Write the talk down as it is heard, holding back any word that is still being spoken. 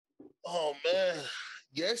Oh man,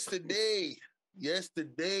 yesterday.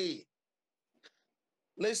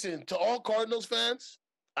 Listen, to all Cardinals fans,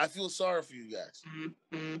 I feel sorry for you guys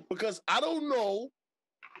because I don't know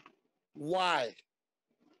why,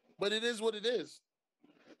 but it is what it is.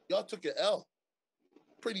 Y'all took an L,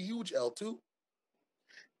 pretty huge L too.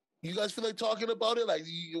 You guys feel like talking about it? Like,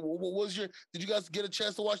 what was your? Did you guys get a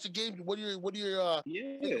chance to watch the game? What are your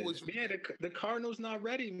The Cardinals not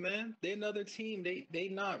ready, man. They're another team. They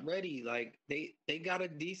not ready. Like they got a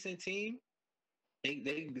decent team.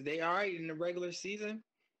 They all right in the regular season,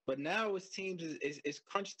 but now it's teams it's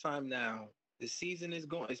crunch time now. The season is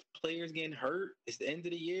going. It's players getting hurt. It's the end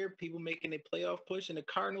of the year. People making a playoff push, and the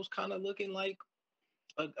Cardinals kind of looking like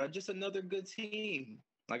just another good team.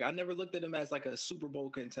 Like I never looked at them as like a Super Bowl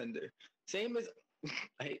contender. Same as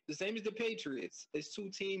the Patriots. It's two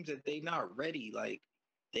teams that they not ready. Like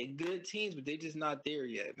they good teams, but they just not there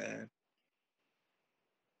yet, man.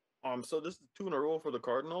 So this is 2 in a row for the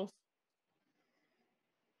Cardinals.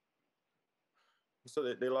 So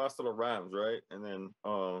they lost to the Rams, right? And then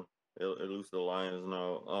they lose to the Lions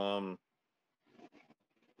now.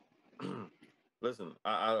 Listen,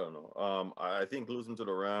 I don't know. I think losing to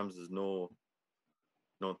the Rams is no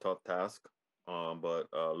tough task. But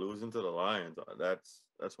losing to the Lions,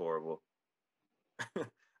 that's horrible.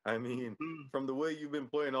 I mean, from the way you've been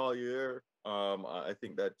playing all year, I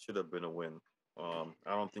think that should have been a win. I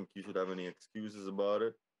don't think you should have any excuses about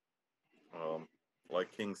it.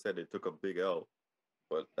 Like King said, it took a big L,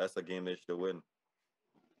 but that's a game they should win.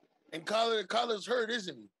 And Kyler's hurt,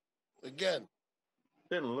 isn't he? Again.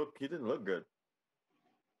 He didn't look good.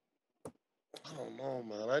 I don't know,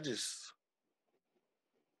 man. I just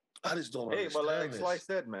don't understand. Hey, but like Slice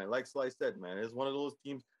said, man, it's one of those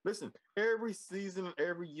teams. Listen, every season,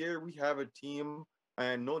 every year, we have a team,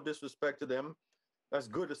 and no disrespect to them, that's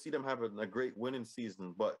good to see them having a great winning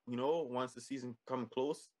season. But once the season come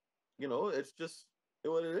close, it's just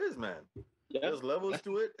what it is, man. Yeah. There's levels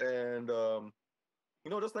to it, and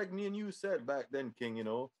just like me and you said back then, King.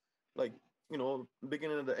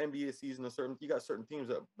 Beginning of the NBA season, you got certain teams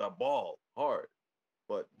that ball hard.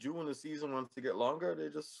 But during the season, once they get longer, they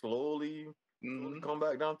just slowly come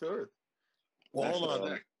back down to earth. Well,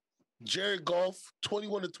 hold on. Jared Goff,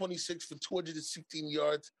 21-26 for 216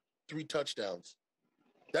 yards, 3 touchdowns.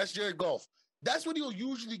 That's Jared Goff. That's what he'll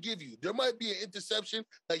usually give you. There might be an interception,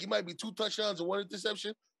 like it might be 2 touchdowns and 1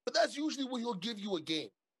 interception, but that's usually what he'll give you a game.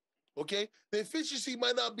 Okay? The efficiency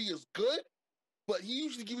might not be as good, but he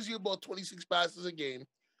usually gives you about 26 passes a game,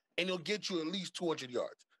 and he'll get you at least 200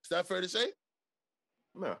 yards. Is that fair to say?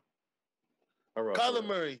 Yeah. Kyler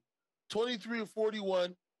Murray,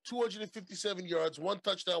 23-41, 257 yards, 1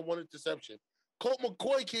 touchdown, 1 interception. Colt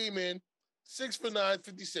McCoy came in 6 for 9,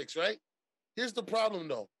 56, right? Here's the problem,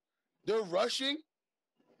 though. They're rushing.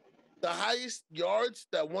 The highest yards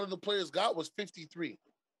that one of the players got was 53.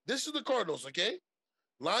 This is the Cardinals, okay?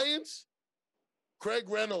 Lions, Craig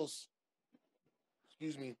Reynolds,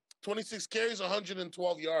 26 carries,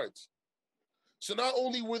 112 yards. So not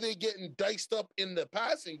only were they getting diced up in the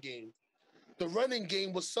passing game, the running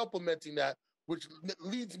game was supplementing that, which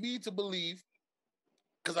leads me to believe,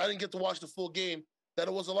 because I didn't get to watch the full game, that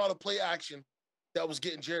it was a lot of play action that was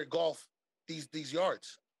getting Jared Goff these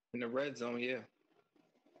yards. In the red zone, yeah.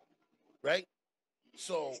 Right?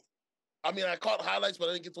 So, I mean, I caught highlights, but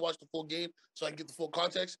I didn't get to watch the full game, so I can get the full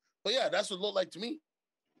context. But yeah, that's what it looked like to me.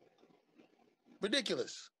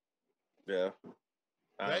 Ridiculous. Yeah.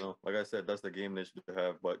 I don't know. Like I said, that's the game they should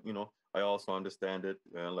have. But, I also understand it.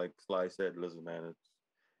 And like Sly said, listen, man,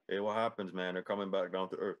 what happens, man? They're coming back down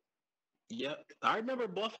to earth. Yep. I remember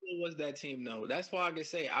Buffalo was that team, though. That's why I can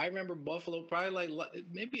say I remember Buffalo probably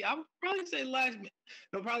maybe I would probably say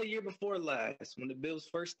probably year before last, when the Bills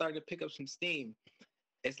first started to pick up some steam.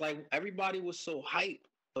 It's like everybody was so hyped,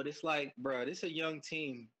 but it's like, bro, this is a young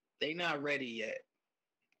team. They not ready yet.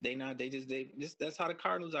 That's how the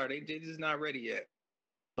Cardinals are. They just not ready yet.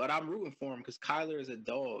 But I'm rooting for them because Kyler is a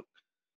dog.